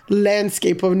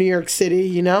landscape of New York City,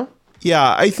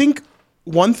 Yeah, I think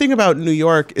one thing about New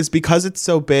York is because it's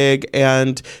so big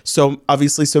and so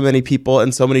obviously so many people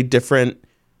and so many different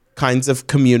kinds of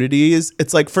communities,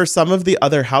 it's like for some of the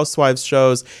other Housewives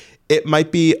shows, it might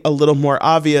be a little more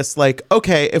obvious, like,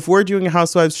 okay, if we're doing a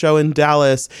Housewives show in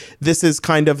Dallas, this is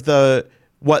kind of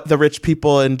what the rich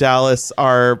people in Dallas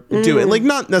are doing. Like,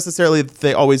 not necessarily that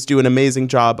they always do an amazing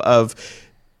job of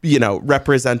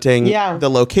representing the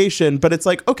location, but it's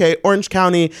like, okay, Orange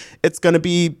County, it's going to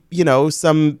be,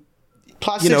 some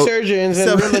plastic surgeons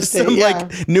and real estate,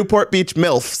 like Newport Beach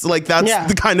MILFs, like that's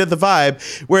the kind of the vibe.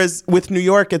 Whereas with New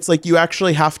York, it's like you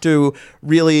actually have to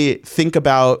really think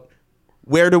about,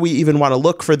 where do we even want to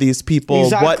look for these people?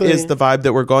 Exactly. What is the vibe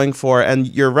that we're going for? And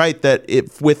you're right that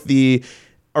with the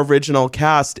original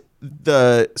cast,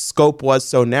 the scope was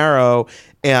so narrow,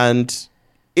 and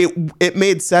it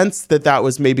made sense that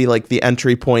was maybe like the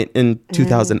entry point in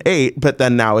 2008, but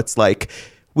then now it's like,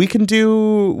 we can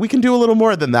do a little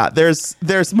more than that.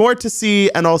 There's more to see,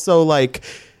 and also like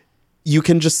you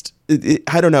can just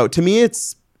I don't know. To me,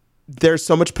 there's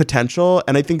so much potential,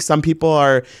 and I think some people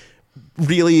are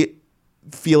really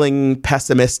feeling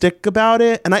pessimistic about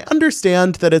it. And I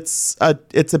understand that it's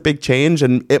a big change,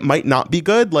 and it might not be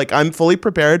good. Like, I'm fully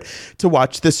prepared to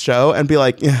watch this show and be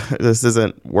like, yeah, this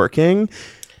isn't working.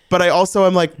 But I also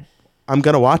am like, I'm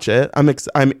gonna watch it.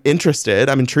 I'm interested.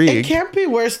 I'm intrigued. It can't be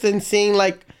worse than seeing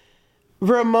like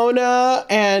Ramona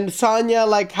and Sanya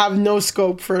like have no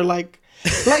scope for like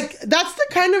that's the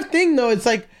kind of thing though. It's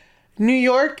like New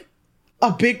York,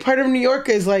 a big part of New York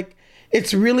is like,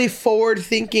 it's really forward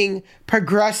thinking,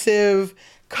 progressive,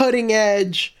 cutting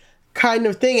edge kind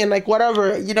of thing. And like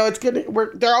whatever,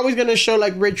 they're always gonna show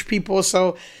like rich people,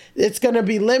 so it's gonna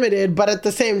be limited. But at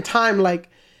the same time, like,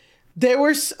 they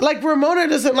were like, Ramona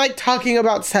doesn't like talking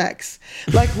about sex,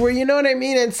 like, where, you know what I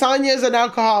mean? And Sanya's an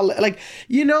alcoholic, like,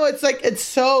 it's like, it's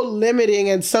so limiting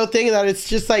and so thing that it's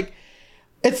just like,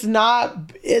 it's not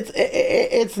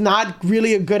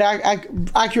really a good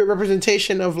accurate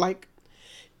representation of like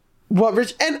what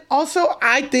rich. And also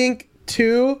I think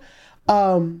too,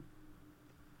 and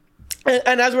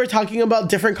as we're talking about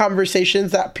different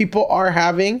conversations that people are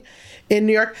having in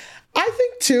New York, I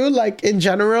think too, like in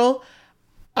general,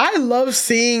 I love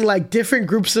seeing like different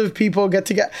groups of people get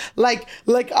together, like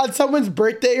on someone's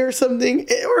birthday or something,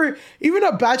 or even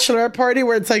a bachelorette party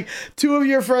where it's like two of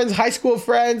your friends, high school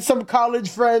friends, some college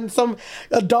friends, some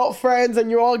adult friends,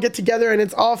 and you all get together and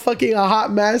it's all fucking a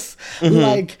hot mess.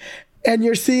 Like, and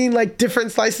you're seeing like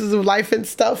different slices of life and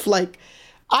stuff. Like,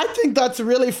 I think that's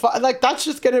really fun. Like, that's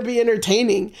just going to be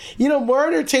entertaining. You know, more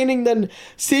entertaining than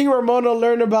seeing Ramona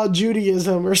learn about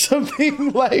Judaism or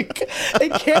something. Like,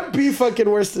 it can't be fucking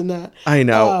worse than that. I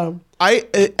know.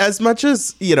 As much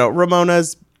as, you know,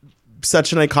 Ramona's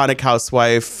such an iconic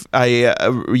housewife,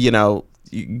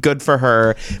 good for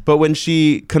her. But when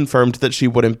she confirmed that she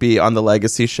wouldn't be on the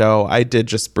Legacy show, I did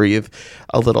just breathe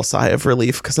a little sigh of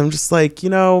relief, because I'm just like, you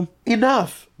know,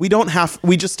 enough. We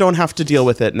just don't have to deal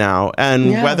with it now.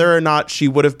 And whether or not she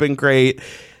would have been great,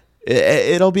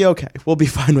 it'll be okay. We'll be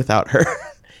fine without her.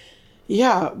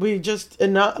 Yeah, we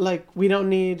don't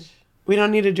need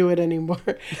to do it anymore.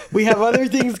 We have other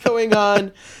things going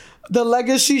on. The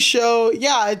Legacy show,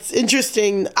 yeah, it's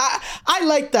interesting. I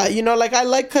like that, you know, like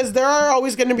because there are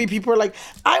always going to be people who are like,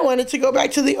 I wanted to go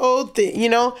back to the old thing, you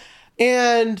know?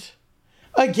 And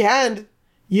again,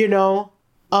 you know,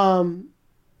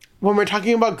 when we're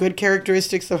talking about good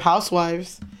characteristics of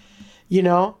housewives, you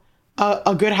know,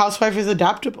 a good housewife is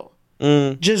adaptable.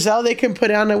 Giselle, they can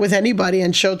put on it with anybody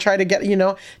and she'll try to get, you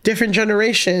know, different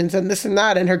generations and this and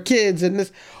that and her kids and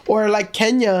this. Or like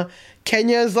Kenya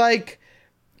is like,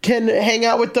 can hang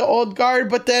out with the old guard,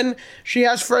 but then she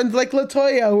has friends like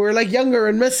LaToya who are like younger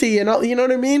and messy and all, you know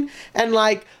what I mean? And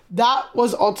like, that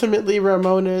was ultimately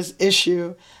Ramona's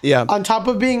issue. Yeah. On top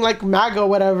of being like MAGA,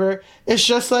 whatever, it's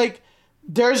just like,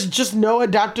 there's just no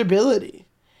adaptability.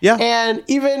 Yeah. And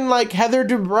even like Heather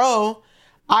Dubrow,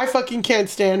 I fucking can't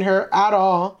stand her at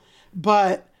all.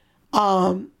 But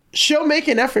she'll make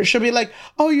an effort. She'll be like,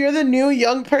 oh, you're the new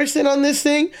young person on this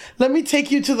thing? Let me take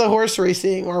you to the horse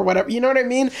racing or whatever. You know what I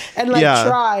mean? And like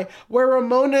try. Where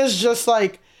Ramona's just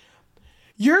like,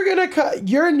 you're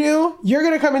new, you're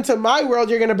gonna come into my world,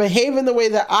 you're gonna behave in the way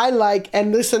that I like,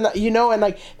 and this and that, you know, and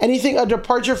like anything a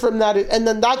departure from that, and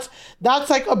then that's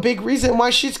like a big reason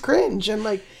why she's cringe, and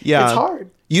like it's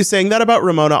hard. You saying that about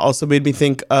Ramona also made me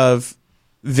think of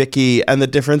Vicky and the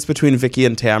difference between Vicky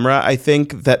and Tamra. I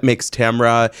think that makes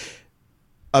Tamra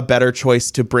a better choice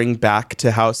to bring back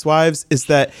to Housewives is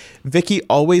that Vicky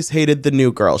always hated the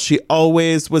new girl. She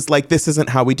always was like, this isn't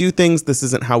how we do things, this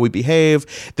isn't how we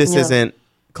behave, this isn't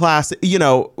class, you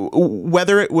know,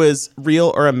 whether it was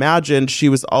real or imagined, she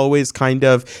was always kind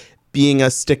of being a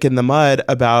stick in the mud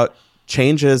about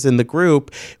changes in the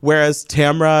group. Whereas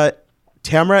Tamra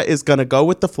is going to go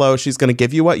with the flow. She's going to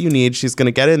give you what you need. She's going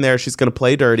to get in there. She's going to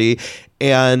play dirty.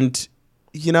 And,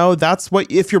 you know, that's what,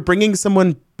 if you're bringing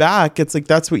someone back, it's like,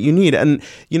 that's what you need. And,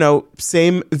 you know,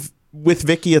 same with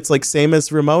Vicky, it's like same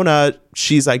as Ramona.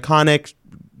 She's iconic,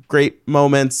 great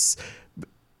moments.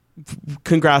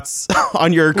 Congrats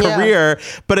on your career,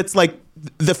 but it's like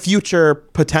the future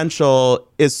potential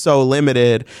is so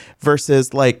limited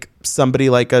versus like somebody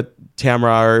like a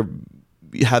Tamra or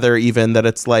Heather, even, that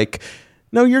it's like,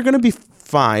 no, you're going to be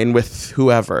fine with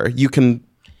whoever. You can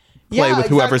play with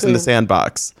whoever's in the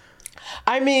sandbox.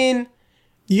 I mean,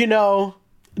 you know,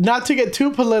 not to get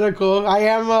too political, I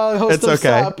am a host of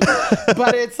SUP,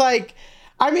 but it's like,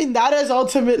 I mean, that is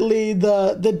ultimately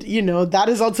that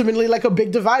is ultimately like a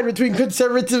big divide between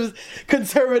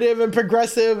conservative and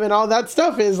progressive and all that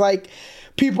stuff, is like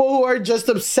people who are just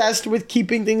obsessed with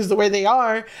keeping things the way they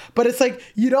are. But it's like,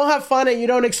 you don't have fun and you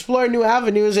don't explore new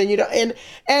avenues and you don't,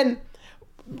 and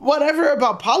whatever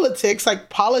about politics, like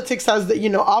politics has the, you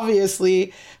know,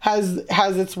 obviously has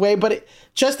its way, but it,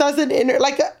 just as an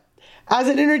as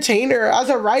an entertainer, as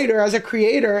a writer, as a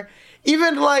creator,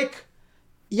 even like,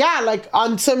 like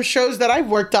on some shows that I've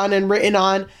worked on and written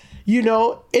on, you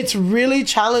know, it's really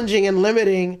challenging and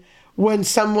limiting when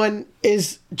someone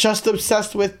is just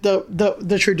obsessed with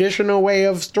the traditional way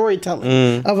of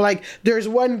storytelling, of like, there's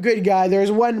one good guy, there's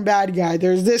one bad guy,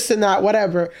 there's this and that,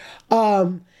 whatever.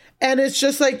 And it's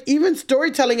just like, even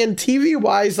storytelling and TV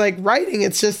wise, like writing,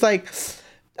 it's just like,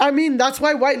 I mean, that's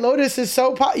why White Lotus is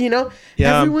so, you know,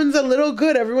 everyone's a little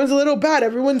good, everyone's a little bad,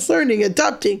 everyone's learning,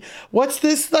 adapting. What's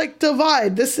this like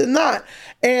divide, this and that?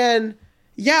 And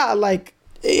like,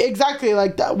 exactly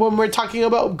like that. When we're talking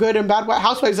about good and bad White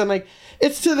Housewives, and like,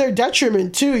 it's to their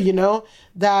detriment too, you know,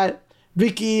 that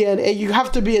Vicky and you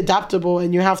have to be adaptable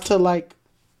and you have to like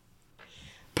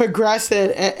progress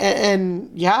and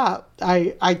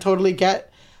I totally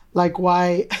get like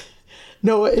why.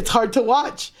 No, it's hard to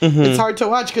watch. It's hard to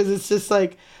watch because it's just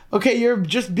like, okay, you're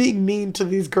just being mean to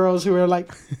these girls who are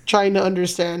like trying to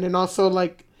understand, and also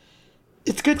like,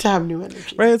 it's good to have new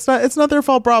energy. Right? It's not their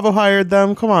fault Bravo hired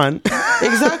them. Come on.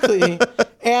 Exactly.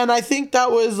 And I think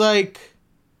that was like,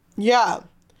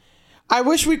 I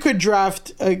wish we could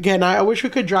draft again. I wish we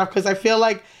could draft because I feel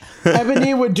like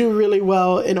Ebony would do really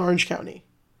well in Orange County.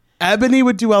 Ebony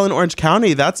would do well in Orange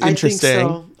County. That's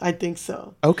interesting. I think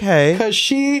so. Okay.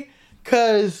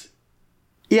 Because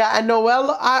Yeah, and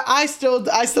Noella, I still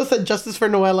said justice for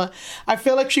Noella. I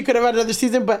feel like she could have had another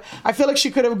season, but I feel like she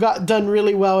could have done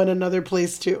really well in another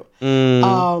place too.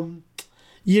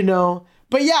 You know,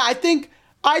 but yeah, I think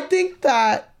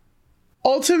that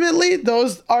ultimately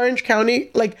those Orange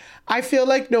County, like, I feel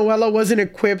like Noella wasn't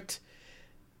equipped.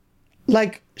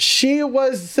 Like, she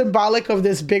was symbolic of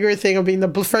this bigger thing of being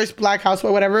the first Black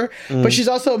housewife, whatever. But she's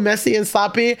also messy and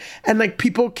sloppy, and like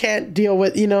people can't deal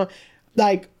with, you know,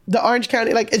 like the Orange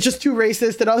County, like it's just too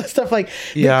racist and all this stuff. Like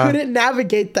they couldn't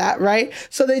navigate that, right?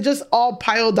 So they just all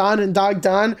piled on and dogged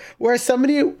on. Whereas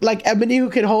somebody like Ebony, who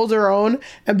can hold her own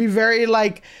and be very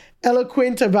like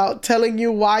eloquent about telling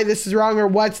you why this is wrong or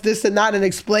what's this and that and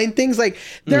explain things, like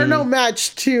they're no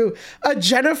match to a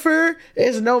Jennifer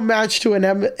is no match to an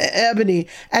Ebony,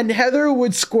 and Heather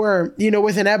would squirm, you know,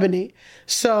 with an Ebony.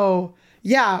 So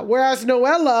yeah, whereas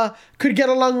Noella could get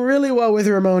along really well with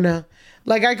Ramona.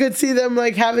 Like, I could see them,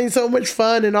 like, having so much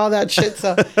fun and all that shit.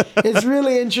 So it's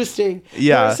really interesting.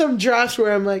 Yeah. There are some drafts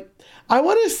where I'm like, I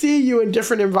want to see you in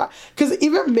different environments. Because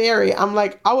even Mary, I'm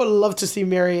like, I would love to see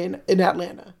Mary in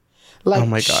Atlanta. Like, oh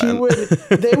my God.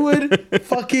 they would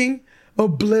fucking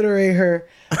obliterate her.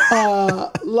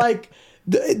 Like,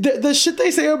 the shit they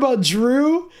say about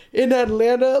Drew in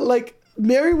Atlanta, like,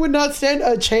 Mary would not stand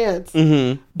a chance.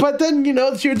 Mm-hmm. But then, you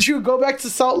know, she would go back to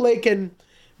Salt Lake and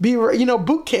be, you know,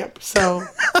 boot camp. So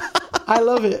I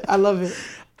love it. I love it.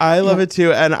 I love it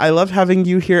too. And I love having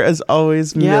you here as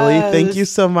always, Millie. Thank you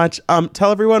so much.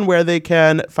 Tell everyone where they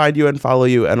can find you and follow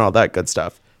you and all that good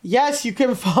stuff. Yes, you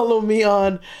can follow me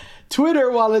on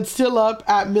Twitter while it's still up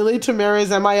at Millie Tamarez,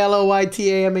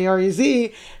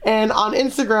 MILLYTAMAREZ, and on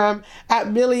Instagram at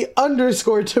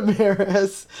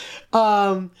Millie_Tamarez.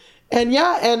 And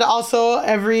yeah, and also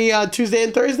every Tuesday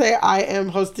and Thursday, I am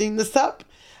hosting The Sup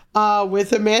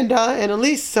with Amanda and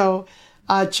Elise. So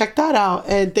check that out.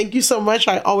 And thank you so much.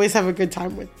 I always have a good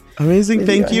time with Amazing.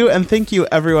 Thank you. And thank you,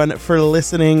 everyone, for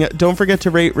listening. Don't forget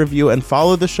to rate, review, and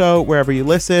follow the show wherever you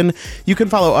listen. You can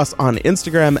follow us on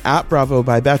Instagram at Bravo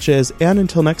by Betches. And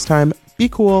until next time, be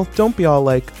cool. Don't be all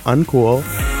like uncool.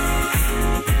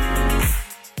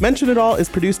 Mention It All is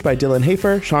produced by Dylan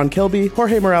Hafer, Sean Kilby,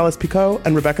 Jorge Morales-Pico,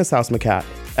 and Rebecca Sausmacat.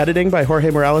 Editing by Jorge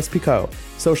Morales-Pico.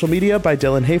 Social media by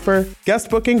Dylan Hafer.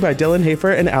 Guest booking by Dylan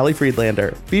Hafer and Ali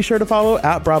Friedlander. Be sure to follow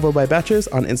at Bravo by Betches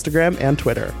on Instagram and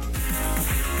Twitter.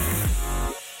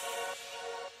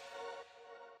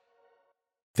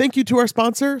 Thank you to our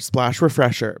sponsor, Splash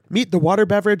Refresher. Meet the water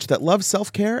beverage that loves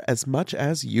self-care as much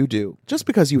as you do. Just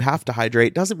because you have to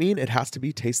hydrate doesn't mean it has to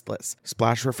be tasteless.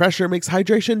 Splash Refresher makes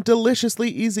hydration deliciously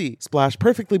easy. Splash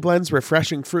perfectly blends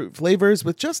refreshing fruit flavors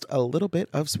with just a little bit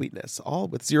of sweetness, all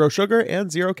with 0 sugar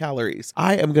and 0 calories.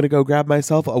 I am going to go grab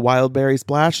myself a wild berry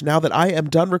splash now that I am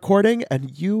done recording,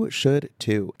 and you should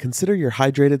too. Consider your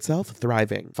hydrated self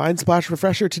thriving. Find Splash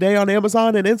Refresher today on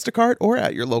Amazon and Instacart or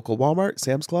at your local Walmart,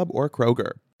 Sam's Club, or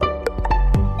Kroger.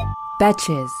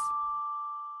 Betches.